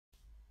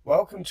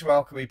Welcome to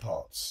Alchemy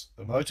Parts,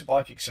 the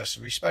motorbike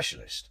accessory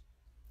specialist.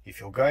 If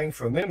you're going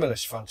for a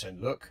minimalist front-end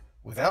look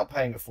without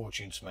paying a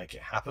fortune to make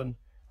it happen,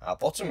 our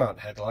bottom mount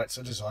headlights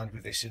are designed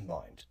with this in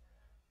mind.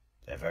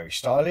 They're very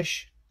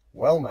stylish,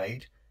 well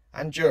made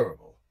and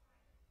durable,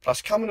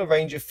 plus come in a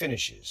range of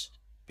finishes,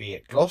 be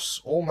it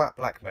gloss or matte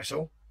black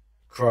metal,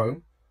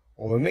 chrome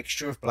or a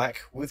mixture of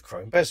black with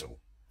chrome bezel.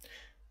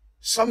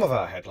 Some of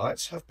our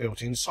headlights have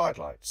built-in side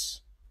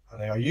lights,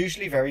 and they are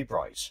usually very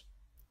bright,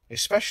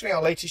 especially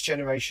our latest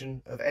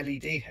generation of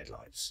LED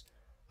headlights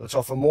that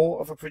offer more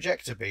of a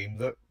projector beam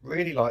that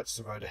really lights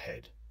the road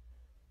ahead.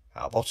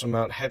 Our bottom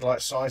mount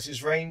headlight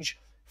sizes range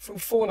from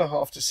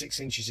 4.5 to 6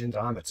 inches in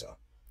diameter,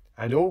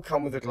 and all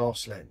come with a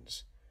glass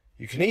lens.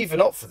 You can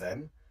even opt for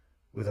them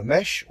with a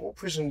mesh or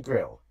prism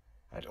grille,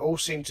 and all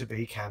seem to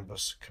be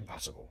canvas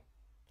compatible.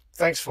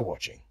 Thanks for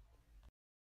watching.